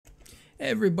Hey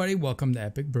everybody, welcome to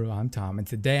Epic Brew. I'm Tom, and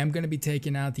today I'm going to be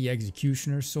taking out the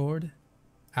Executioner Sword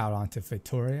out onto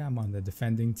Feitoria. I'm on the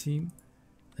defending team.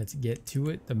 Let's get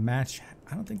to it. The match,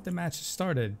 I don't think the match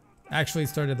started. Actually, it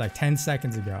started like 10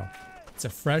 seconds ago. It's a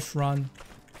fresh run.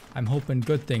 I'm hoping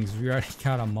good things. We already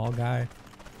got a mall guy.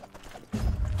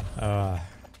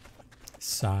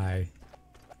 Sigh.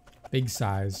 Big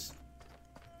size.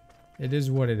 It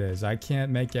is what it is. I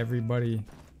can't make everybody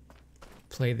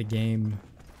play the game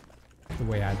the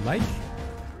way I'd like,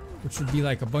 which would be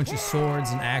like a bunch of swords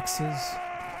and axes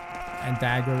and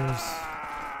daggers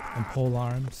and pole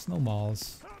arms. No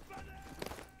mauls.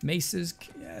 Maces,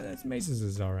 yeah, that's maces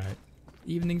is alright.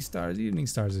 Evening stars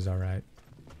is alright.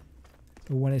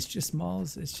 But when it's just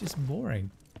mauls, it's just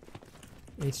boring.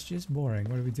 It's just boring.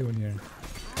 What are we doing here?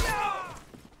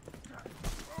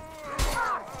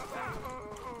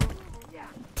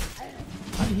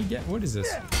 How did he get? What is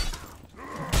this?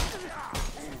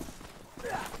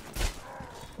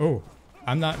 Oh,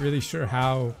 I'm not really sure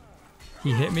how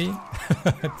he hit me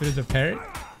through the parrot.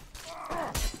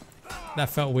 That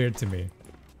felt weird to me.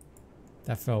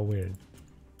 That felt weird.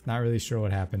 Not really sure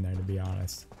what happened there, to be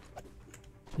honest.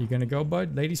 You gonna go,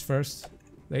 bud? Ladies first.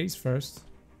 Ladies first.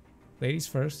 Ladies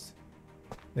first.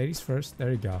 Ladies first.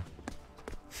 There you go.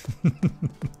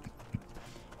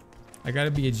 I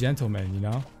gotta be a gentleman, you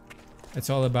know?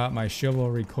 It's all about my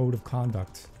chivalry code of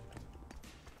conduct.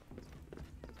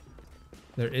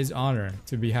 There is honor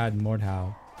to be had in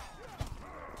Mordhau.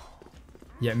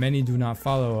 Yet many do not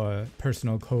follow a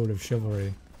personal code of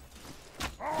chivalry.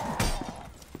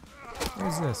 What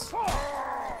is this?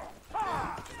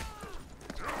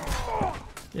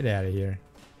 Get out of here.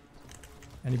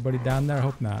 Anybody down there?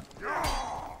 Hope not.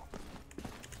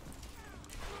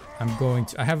 I'm going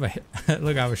to... I have a...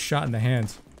 Look, I was shot in the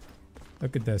hand.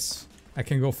 Look at this. I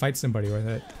can go fight somebody with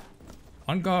it.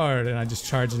 On guard! And I just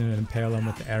charge in and impale him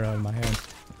with the arrow in my hand.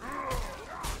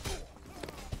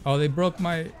 Oh, they broke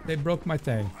my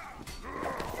thing.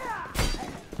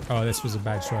 Oh, this was a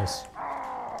bad choice.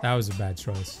 That was a bad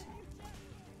choice.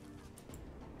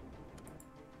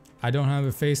 I don't have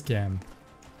a face cam.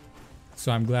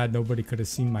 So I'm glad nobody could have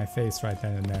seen my face right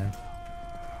then and there.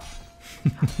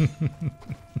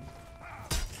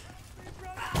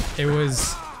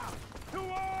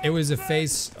 It was a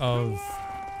face of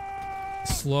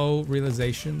slow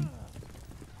realization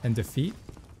and defeat,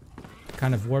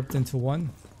 kind of warped into one.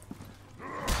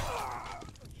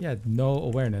 He had no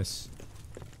awareness.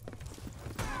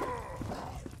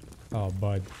 Oh,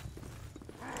 bud.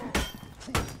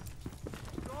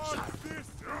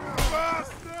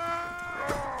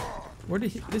 Where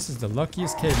did he? This is the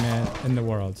luckiest caveman in the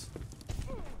world.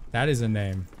 That is a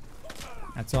name.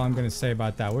 That's all I'm gonna say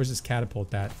about that. Where's this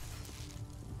catapult at?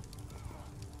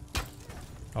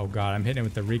 Oh god, I'm hitting it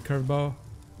with the recurve bow.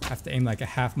 I have to aim like a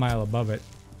half mile above it.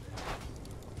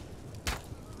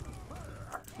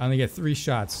 I only get 3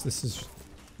 shots. This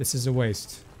is a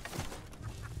waste.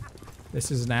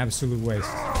 This is an absolute waste.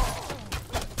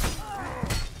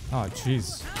 Oh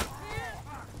jeez.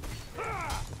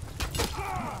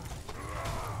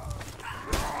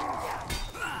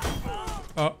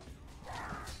 Oh.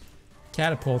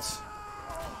 Catapults.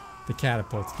 The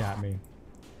catapults got me.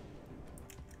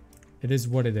 It is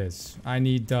what it is. I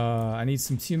need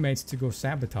some teammates to go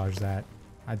sabotage that.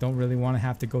 I don't really want to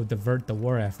have to go divert the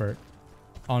war effort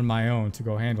on my own to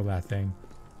go handle that thing.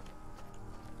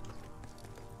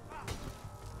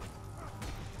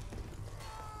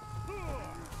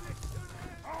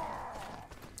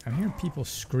 I'm hearing people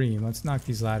scream. Let's knock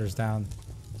these ladders down.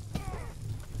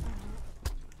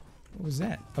 What was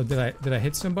that? Oh, did I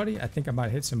hit somebody? I think I might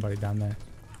have hit somebody down there.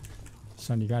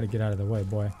 Son, you gotta get out of the way,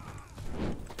 boy.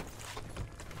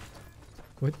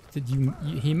 What did you...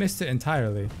 He missed it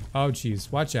entirely. Oh,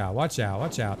 jeez. Watch out. Watch out.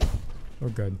 Watch out. We're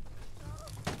good.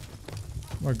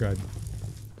 We're good.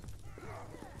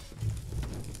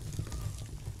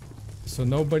 So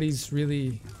nobody's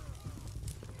really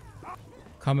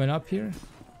coming up here?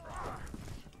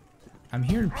 I'm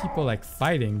hearing people like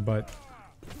fighting, but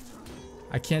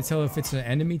I can't tell if it's an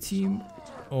enemy team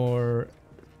or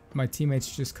my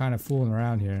teammates just kind of fooling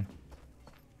around here.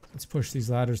 Let's push these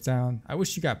ladders down. I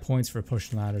wish you got points for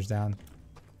pushing ladders down.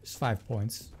 Just 5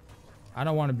 points. I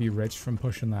don't want to be rich from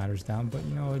pushing ladders down, but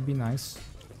you know, it'd be nice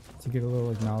to get a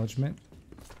little acknowledgement.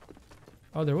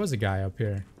 Oh, there was a guy up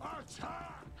here.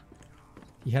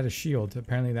 He had a shield.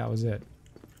 Apparently that was it.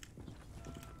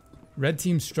 Red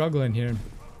team's struggling here.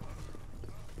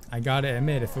 I gotta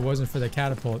admit, if it wasn't for the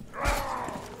catapult...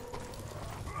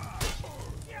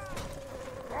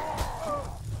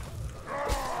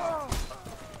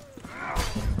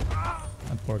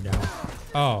 That poor guy.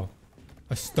 Oh.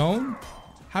 A stone?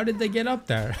 How did they get up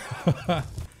there?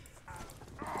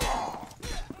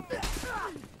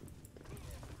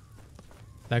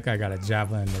 That guy got a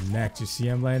javelin in the neck. You see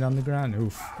him laying on the ground?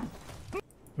 Oof.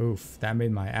 Oof. That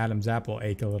made my Adam's apple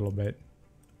ache a little bit.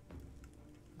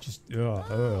 Just,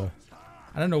 ugh.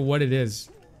 I don't know what it is.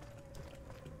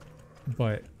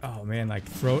 But, oh man, like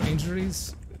throat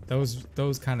injuries?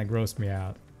 Those kind of gross me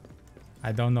out.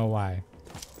 I don't know why.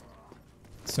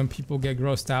 Some people get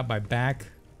grossed out by back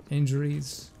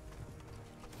injuries.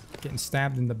 Getting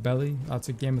stabbed in the belly. Lots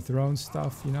of Game of Thrones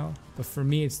stuff, you know? But for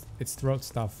me, it's throat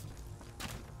stuff.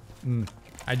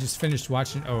 I just finished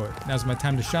watching. Oh, now's my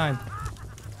time to shine.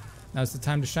 Now's the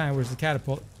time to shine. Where's the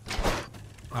catapult?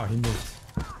 Oh, he moved.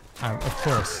 Of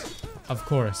course. Of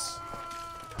course.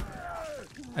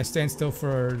 I stand still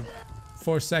for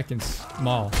 4 seconds.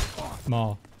 Maul.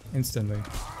 Maul. Instantly.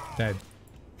 Dead.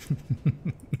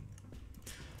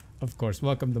 Of course.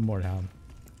 Welcome to Mordhau.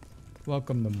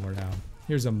 Welcome to Mordhau.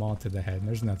 Here's a maul to the head.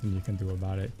 There's nothing you can do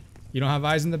about it. You don't have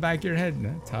eyes in the back of your head?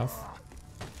 No, tough.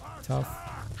 Tough.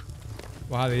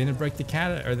 Wow, they didn't break the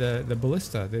cat or the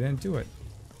ballista. They didn't do it.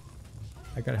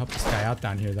 I gotta help this guy out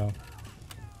down here though.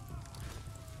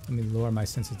 Let me lower my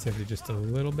sensitivity just a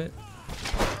little bit.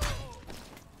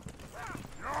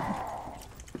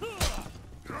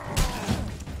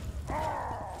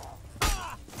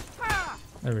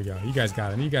 There we go. You guys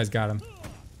got him. You guys got him.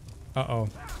 Uh-oh.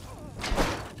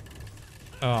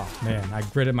 Oh, man. I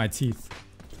gritted my teeth.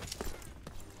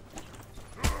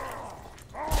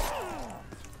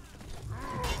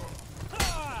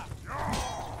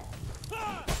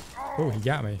 Oh, he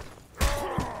got me.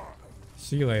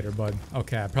 See you later, bud.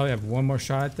 Okay, I probably have one more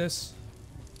shot at this.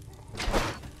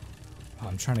 Oh,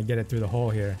 I'm trying to get it through the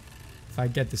hole here. If I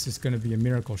get this, it's going to be a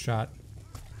miracle shot.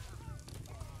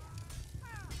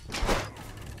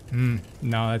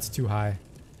 No, that's too high.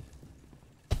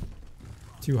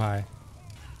 Too high.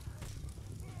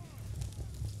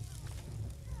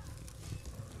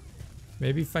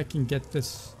 Maybe if I can get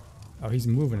this... Oh, he's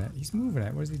moving it. He's moving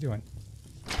it. What is he doing?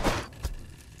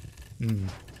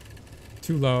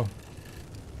 Too low.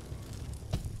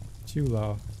 Too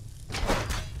low.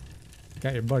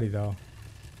 Got your buddy, though.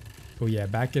 Oh, yeah.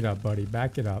 Back it up, buddy.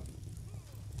 Back it up.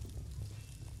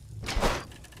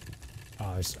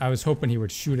 Oh, I was hoping he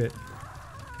would shoot it.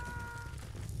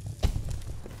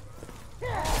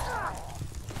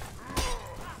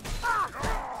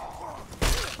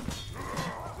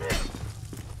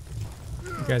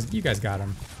 You guys got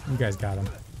him. You guys got him.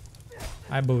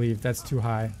 I believe that's too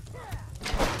high.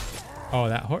 Oh,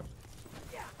 that horse.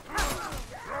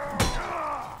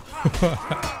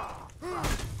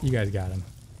 You guys got him.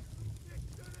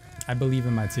 I believe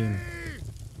in my team.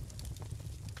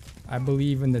 I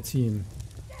believe in the team.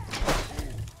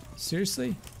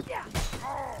 Seriously?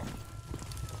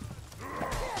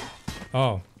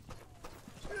 Oh.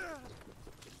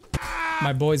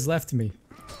 My boys left me.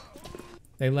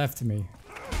 They left me.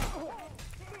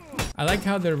 I like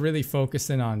how they're really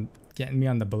focusing on getting me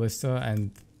on the ballista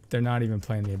and they're not even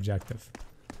playing the objective.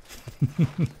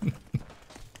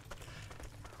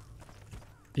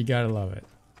 You gotta love it.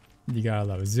 You gotta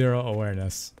love it. Zero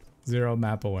awareness. Zero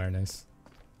map awareness.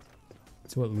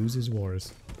 That's what loses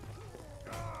wars.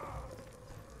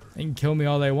 They can kill me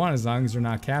all they want as long as they're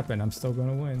not capping. I'm still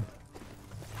gonna win.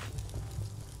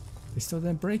 They still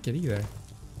didn't break it either.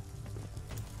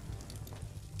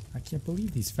 I can't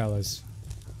believe these fellas.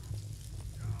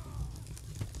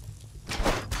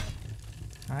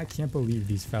 I can't believe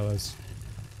these fellas.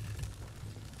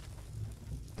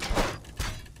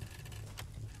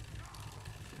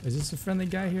 Is this a friendly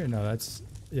guy here? No, that's...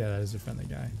 Yeah, that is a friendly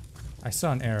guy. I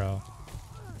saw an arrow.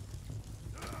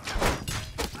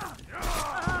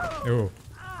 Oh.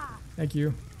 Thank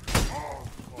you.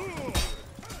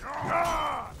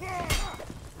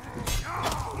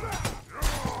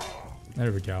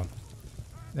 There we go.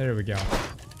 There we go.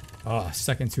 Oh,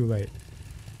 second too late.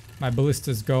 My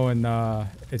ballista's going,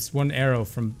 it's one arrow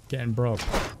from getting broke.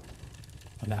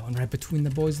 Oh, that one right between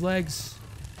the boy's legs.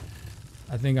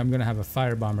 I think I'm gonna have a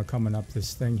firebomber coming up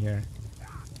this thing here.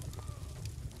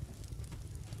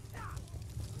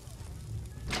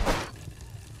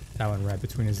 That one right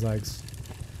between his legs.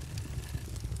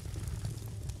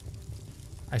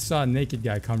 I saw a naked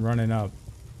guy come running up.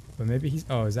 But maybe he's...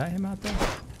 Oh, is that him out there?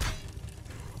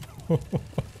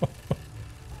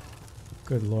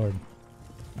 Good lord.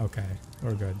 Okay,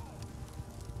 we're good.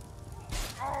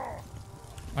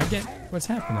 I get... What's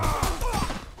happening?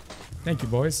 Thank you,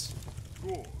 boys.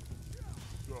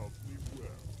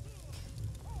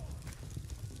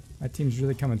 My team's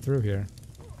really coming through here.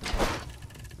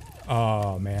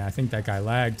 Oh, man, I think that guy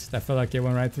lagged. That felt like it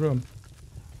went right through him.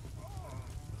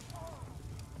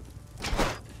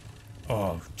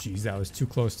 Jeez, that was too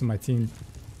close to my team.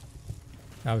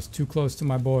 That was too close to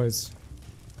my boys.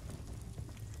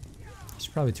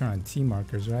 Should probably turn on team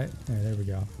markers, right? Yeah, there we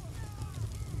go.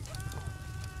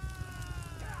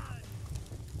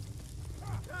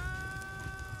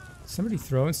 Somebody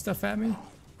throwing stuff at me?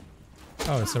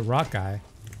 Oh, it's a rock guy.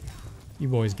 You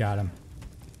boys got him.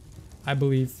 I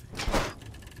believe.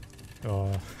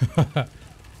 Oh.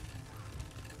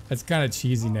 That's kind of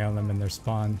cheesy nailing them in their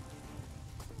spawn.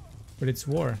 But it's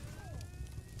war.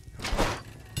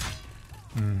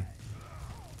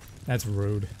 That's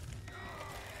rude.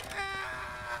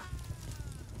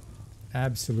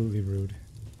 Absolutely rude.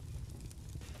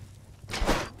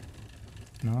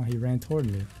 No, he ran toward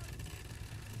me.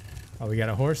 Oh, we got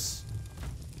a horse?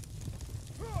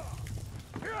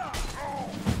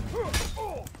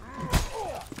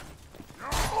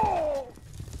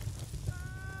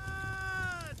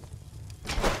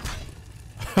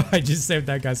 I just saved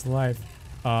that guy's life.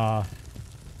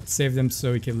 Saved him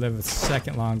so he could live a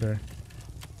second longer.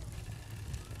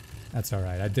 That's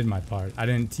alright. I did my part. I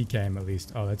didn't TK him at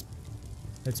least. Oh,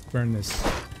 let's burn this.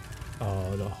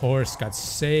 Oh, the horse got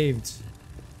saved.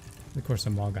 Of course,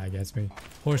 some wall guy gets me.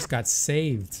 Horse got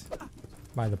saved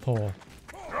by the pole.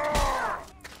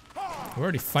 We're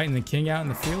already fighting the king out in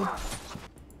the field?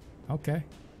 Okay.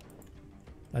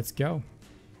 Let's go.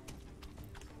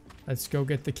 Let's go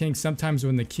get the king. Sometimes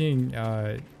when the king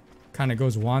kind of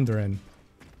goes wandering.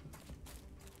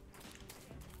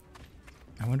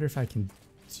 I wonder if I can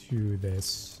do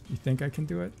this. You think I can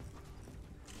do it?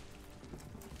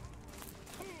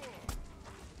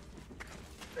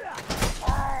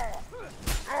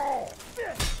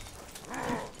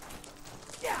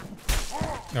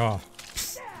 Oh.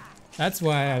 That's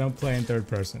why I don't play in third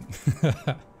person.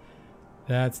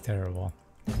 That's terrible.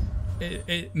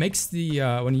 It makes the,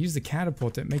 when you use the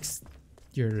catapult, it makes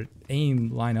your aim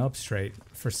line up straight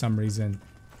for some reason.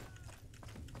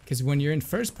 Because when you're in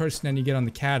first person and you get on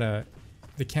the kata,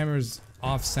 the camera's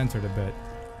off-centered a bit.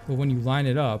 But when you line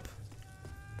it up,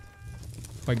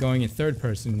 by going in third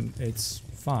person, it's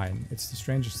fine. It's the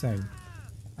strangest thing.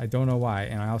 I don't know why,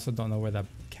 and I also don't know where that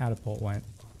catapult went.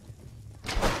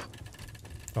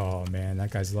 Oh man,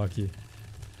 that guy's lucky.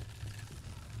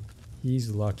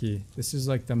 He's lucky. This is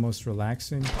like the most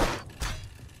relaxing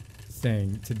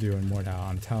thing to do in Mordhau,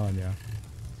 I'm telling you.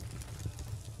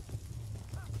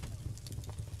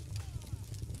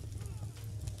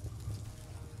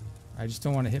 I just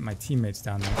don't want to hit my teammates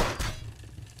down there.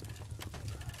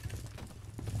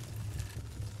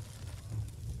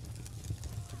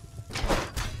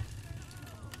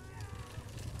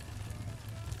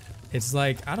 It's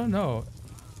like, I don't know.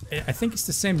 I think it's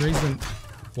the same reason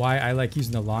why I like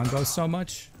using the longbow so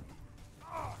much.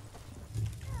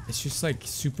 It's just like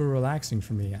super relaxing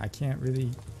for me. I can't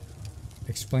really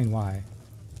explain why.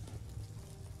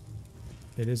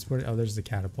 It is what, oh, there's the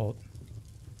catapult.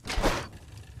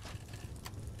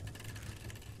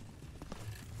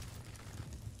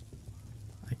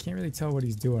 I can't really tell what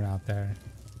he's doing out there.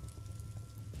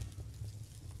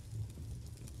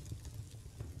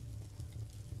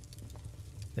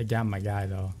 They got my guy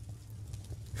though.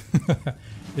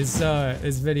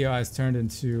 This video has turned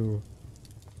into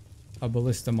a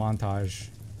Ballista montage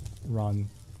run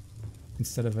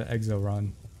instead of an exo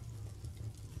run.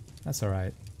 That's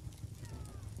alright.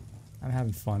 I'm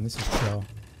having fun. This is chill.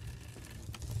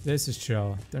 This is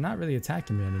chill. They're not really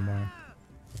attacking me anymore.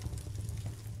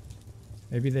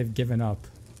 Maybe they've given up.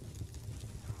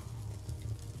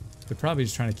 They're probably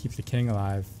just trying to keep the king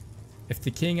alive. If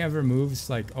the king ever moves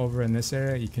like over in this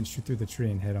area, you can shoot through the tree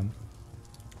and hit him.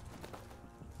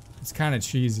 It's kind of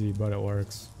cheesy, but it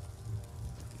works.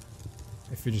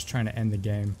 If you're just trying to end the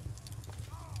game.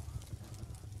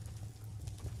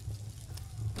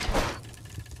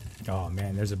 Oh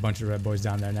man, there's a bunch of red boys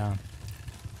down there now.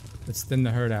 Let's thin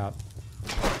the herd out.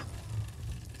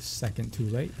 Second too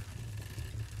late.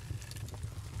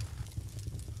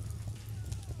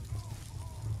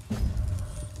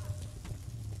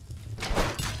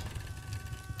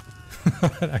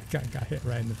 That guy got hit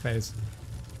right in the face.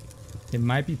 It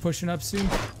might be pushing up soon.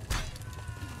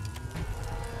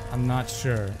 I'm not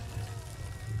sure.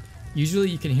 Usually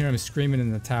you can hear him screaming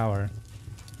in the tower.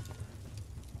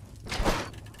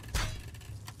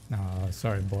 Oh,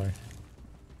 sorry boy.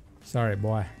 Sorry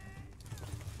boy.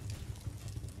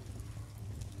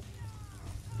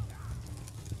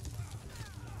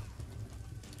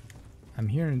 I'm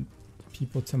hearing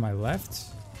people to my left.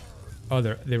 Oh,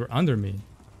 they were under me.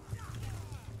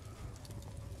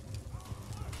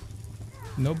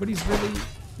 Nobody's really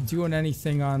doing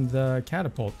anything on the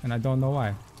catapult, and I don't know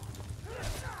why.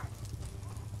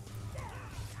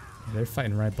 They're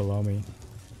fighting right below me.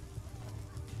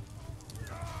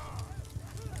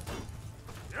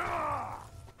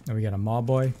 And we got a mall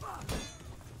boy.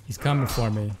 He's coming for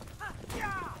me.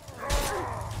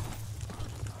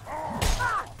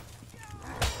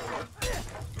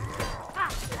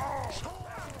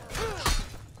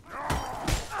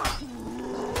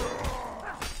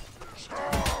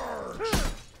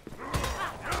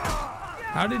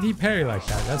 How did he parry like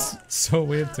that? That's so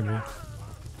weird to me.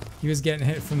 He was getting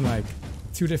hit from like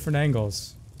 2 different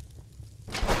angles.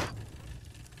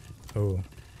 Oh,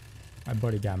 my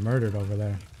buddy got murdered over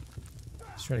there.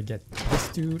 Let's try to get this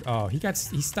dude. Oh, he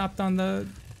stopped on the...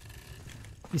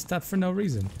 He stopped for no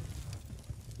reason.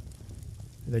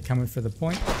 Are they coming for the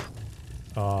point?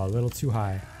 Oh, a little too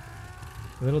high.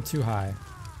 A little too high.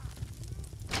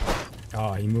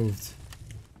 Oh, he moved.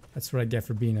 That's what I get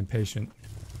for being impatient.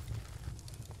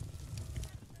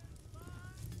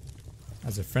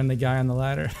 As a friendly guy on the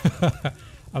ladder.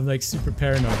 I'm like super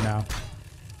paranoid now.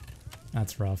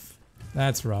 That's rough.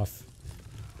 That's rough.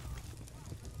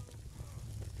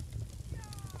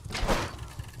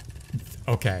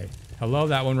 Okay. Hello,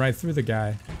 that one right through the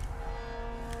guy.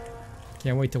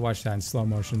 Can't wait to watch that in slow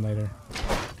motion later.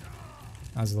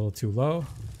 That was a little too low.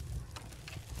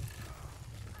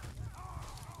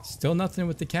 Still nothing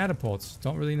with the catapults.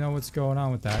 Don't really know what's going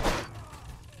on with that.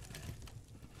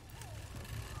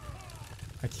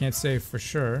 I can't say for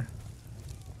sure.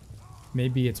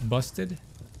 Maybe it's busted.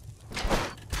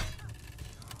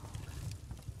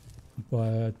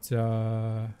 But,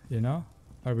 you know,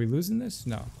 are we losing this?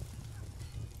 No.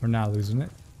 We're not losing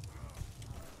it.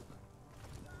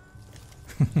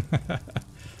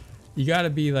 You gotta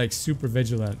be like super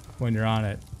vigilant when you're on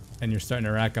it and you're starting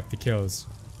to rack up the kills.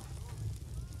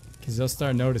 Because they'll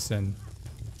start noticing.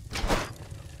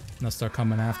 And they'll start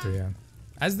coming after you.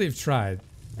 As they've tried.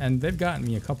 And they've gotten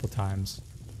me a couple times.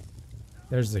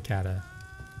 There's the kata.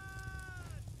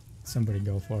 Somebody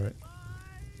go for it.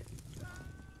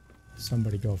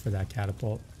 Somebody go for that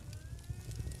catapult.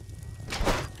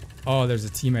 Oh, there's a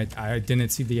teammate. I didn't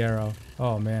see the arrow.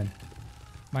 Oh, man.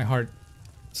 My heart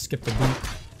skipped a beat.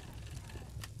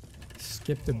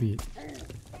 Skipped a beat.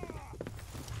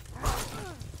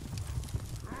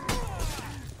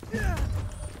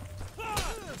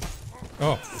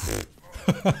 Oh.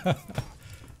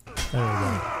 There we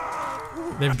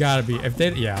go. They've got to be. If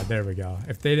they, yeah, there we go.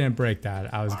 If they didn't break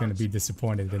that, I was going to be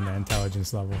disappointed in their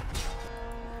intelligence level.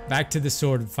 Back to the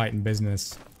sword fighting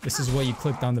business. This is what you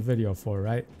clicked on the video for,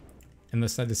 right?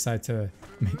 Unless I decide to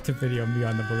make the video me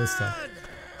on the ballista.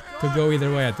 Could go either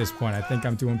way at this point. I think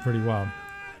I'm doing pretty well.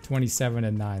 27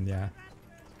 and 9, yeah.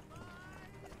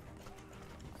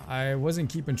 I wasn't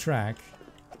keeping track,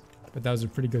 but that was a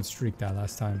pretty good streak that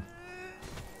last time.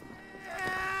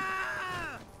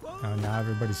 Oh, now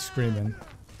everybody's screaming.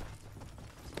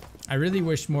 I really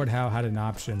wish Mordhau had an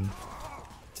option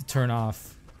to turn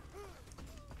off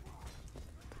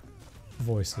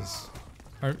voices.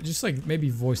 Or just like maybe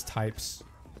voice types.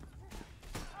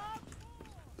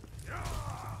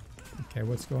 Okay,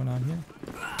 what's going on here?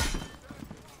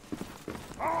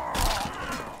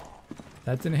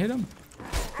 That didn't hit him?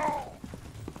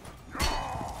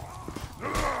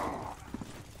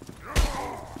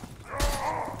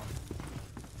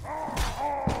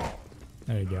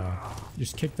 There you go.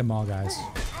 Just kick them all, guys.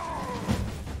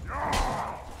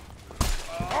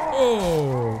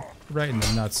 Oh! Right in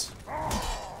the nuts.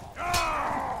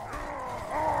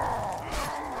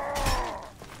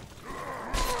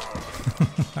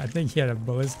 I think he had a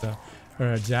ballista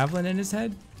or a javelin in his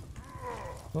head.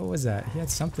 What was that? He had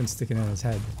something sticking in his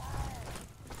head.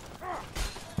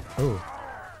 Oh.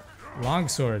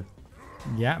 Longsword.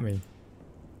 Got me.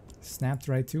 Snapped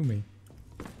right to me.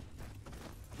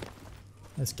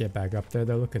 Let's get back up there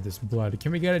though. Look at this blood.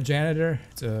 Can we get a janitor?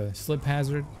 It's a slip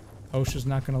hazard. OSHA's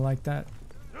not gonna like that.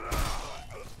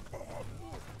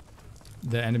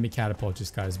 The enemy catapult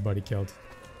just got his buddy killed.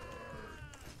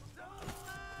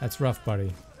 That's rough,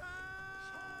 buddy.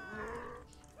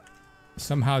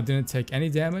 Somehow didn't take any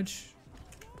damage.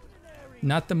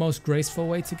 Not the most graceful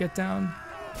way to get down.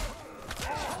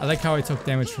 I like how I took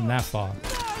damage from that fall.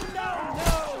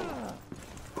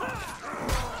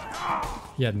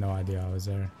 He had no idea I was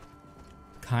there.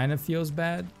 Kind of feels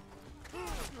bad.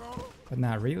 But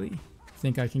not really.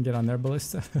 Think I can get on their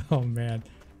ballista? Oh man.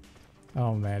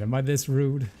 Oh man, am I this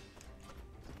rude?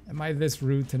 Am I this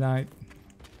rude tonight?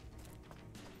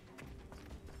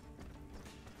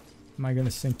 Am I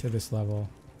gonna sink to this level?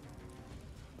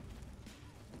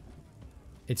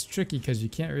 It's tricky because you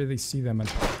can't really see them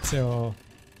until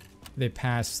they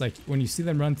pass. Like when you see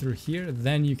them run through here,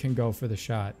 then you can go for the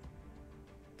shot.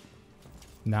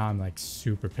 Now I'm like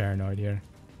super paranoid here.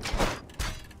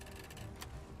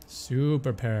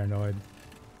 Super paranoid.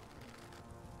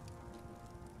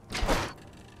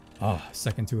 Oh,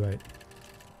 second too late.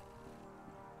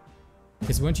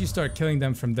 Because once you start killing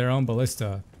them from their own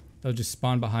ballista, they'll just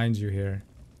spawn behind you here.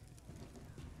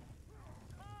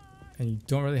 And you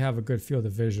don't really have a good field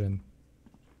of vision.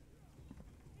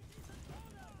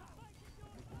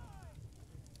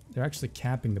 They're actually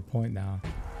capping the point now.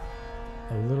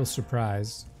 A little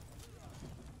surprised.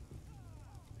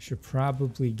 Should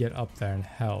probably get up there and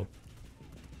help.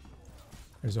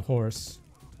 There's a horse.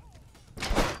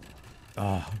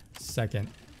 Oh, second.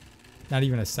 Not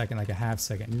even a second, like a half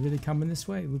second. You really coming this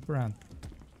way? Loop around.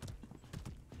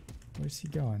 Where's he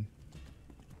going?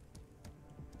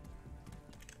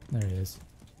 There he is.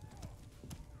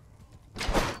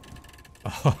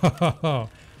 Oh,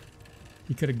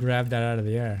 he could have grabbed that out of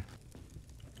the air.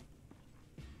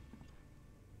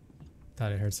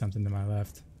 Thought I heard something to my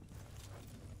left.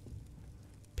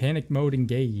 Panic mode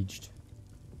engaged.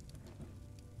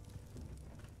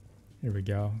 Here we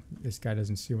go. This guy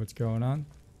doesn't see what's going on.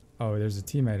 Oh, there's a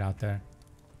teammate out there.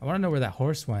 I want to know where that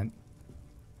horse went.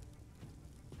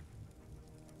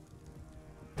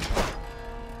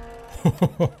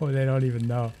 They don't even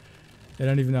know. They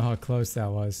don't even know how close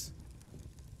that was.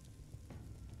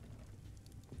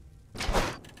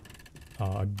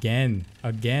 Oh, again.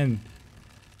 Again.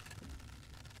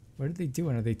 What are they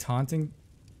doing? Are they taunting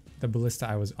the ballista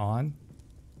I was on?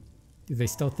 Do they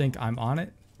still think I'm on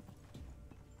it?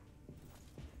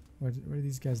 What are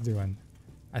these guys doing?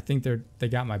 I think they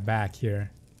got my back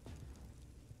here.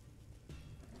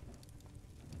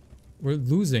 We're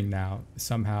losing now,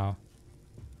 somehow.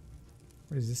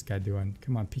 What is this guy doing?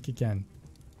 Come on, peek again.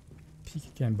 Peek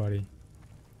again, buddy.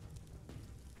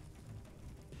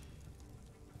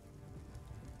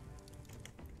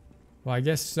 Well, I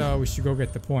guess we should go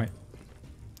get the point.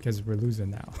 Because we're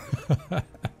losing now.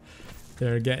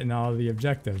 They're getting all the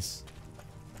objectives.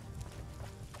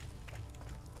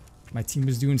 My team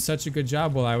was doing such a good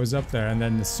job while I was up there, and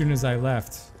then as soon as I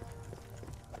left,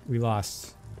 we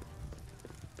lost.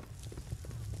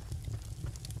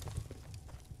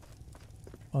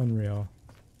 Unreal.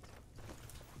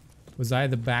 Was I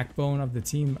the backbone of the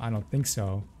team? I don't think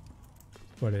so.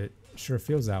 But it sure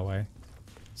feels that way.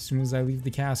 As soon as I leave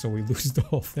the castle, we lose the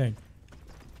whole thing.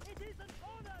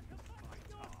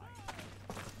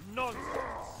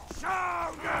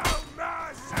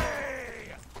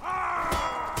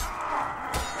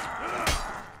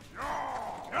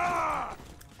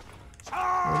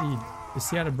 Is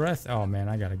he out of breath? Oh man,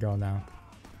 I gotta go now.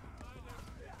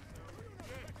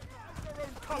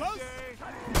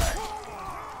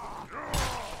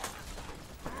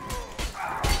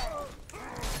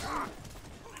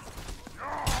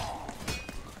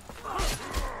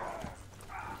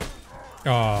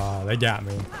 Oh, they got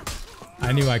me.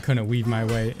 I knew I couldn't weave my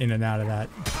way in and out of that.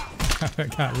 I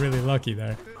got really lucky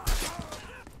there.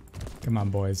 Come on,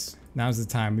 boys. Now's the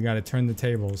time. We gotta turn the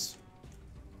tables.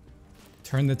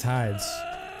 Turn the tides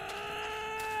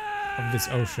of this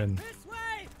ocean.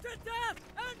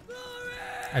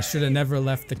 I should have never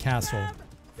left the castle.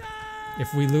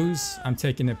 If we lose, I'm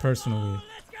taking it personally.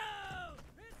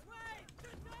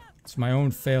 It's my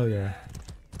own failure.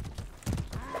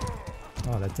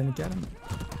 Oh, that didn't get him?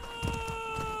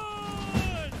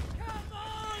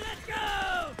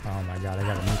 Oh my god, I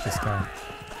gotta meet this guy.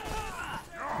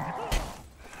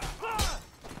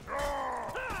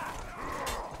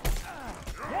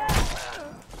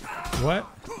 What?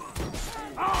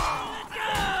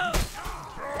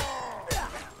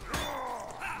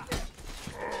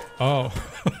 Oh.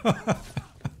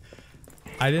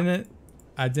 I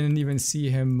didn't even see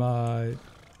him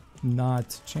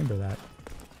not chamber that.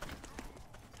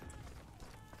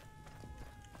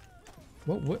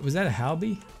 What was that, a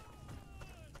Halby?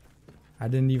 I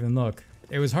didn't even look.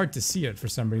 It was hard to see it for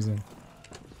some reason.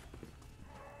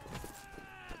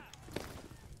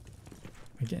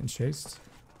 Am I getting chased?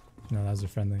 No, that was a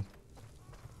friendly.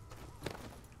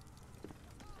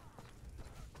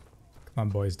 Come on,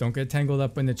 boys. Don't get tangled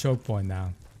up in the choke point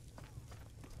now.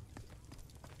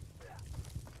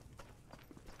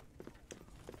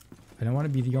 I don't want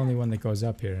to be the only one that goes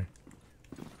up here.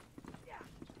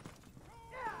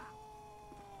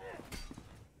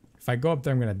 If I go up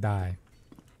there, I'm gonna die.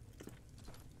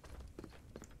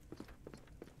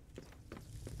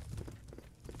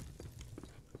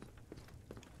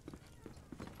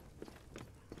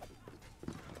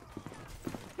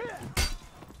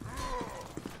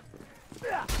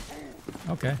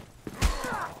 Okay.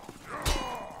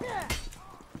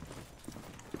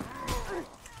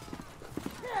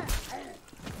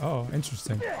 Oh,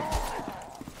 interesting.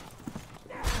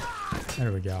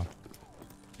 There we go.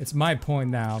 It's my point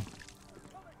now.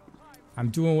 I'm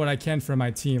doing what I can for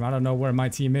my team. I don't know where my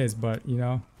team is, but, you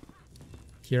know,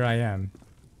 here I am,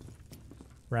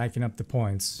 racking up the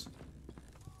points,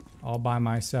 all by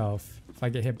myself. If I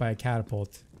get hit by a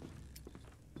catapult,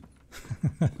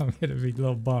 I'm gonna be a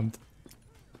little bummed.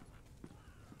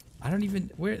 I don't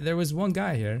even, there was one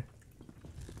guy here.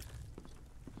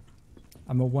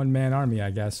 I'm a one-man army,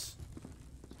 I guess.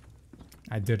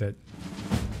 I did it.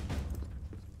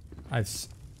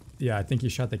 Yeah, I think he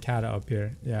shot the cat up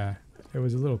here. Yeah, it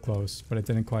was a little close, but it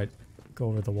didn't quite go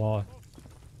over the wall.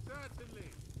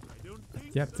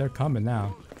 Yep, they're coming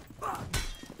now.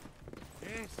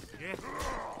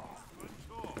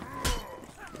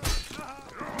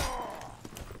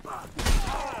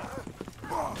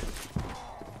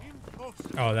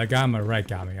 Oh, that guy on my right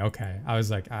got me. Okay, I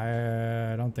was like,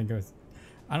 I don't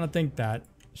think that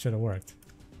should have worked.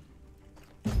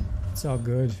 It's all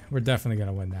good. We're definitely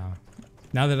gonna win now.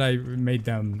 Now that I made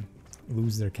them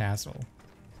lose their castle,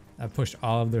 I pushed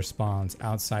all of their spawns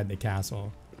outside the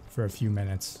castle for a few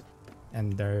minutes,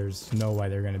 and there's no way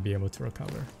they're gonna be able to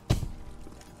recover.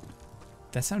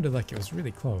 That sounded like it was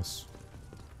really close.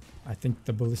 I think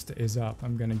the ballista is up.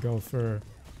 I'm gonna go for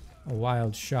a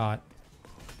wild shot.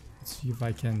 Let's see if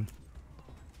I can.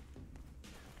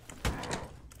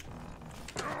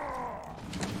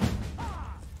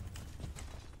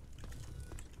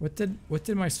 What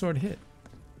did my sword hit?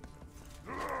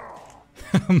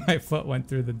 My foot went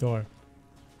through the door.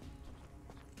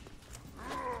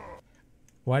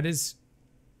 Why does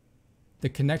the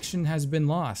connection has been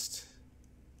lost?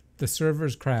 The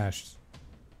server's crashed.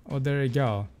 Oh, there you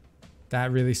go.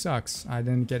 That really sucks. I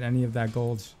didn't get any of that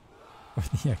gold or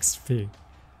the XP.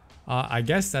 I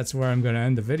guess that's where I'm going to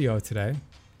end the video today.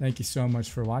 Thank you so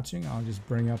much for watching. I'll just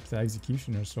bring up the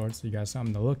Executioner sword so you got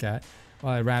something to look at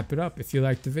while I wrap it up. If you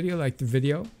liked the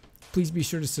video, please be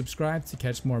sure to subscribe to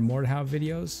catch more Mordhau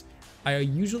videos. I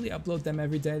usually upload them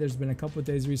every day. There's been a couple of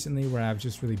days recently where I was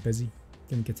just really busy.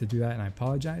 Didn't get to do that, and I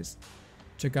apologize.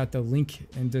 Check out the link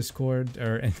in Discord,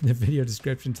 or in the video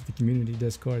description, to the community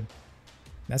Discord.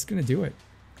 That's going to do it.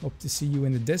 Hope to see you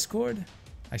in the Discord.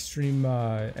 I stream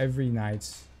every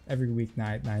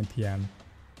weeknight, 9 p.m.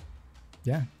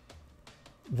 Yeah.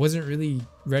 Wasn't really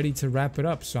ready to wrap it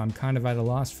up, so I'm kind of at a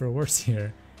loss for words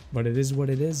here. But it is what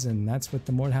it is, and that's what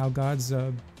the Mordhau gods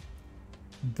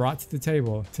brought to the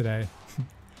table today.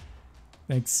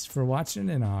 Thanks for watching,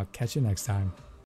 and I'll catch you next time.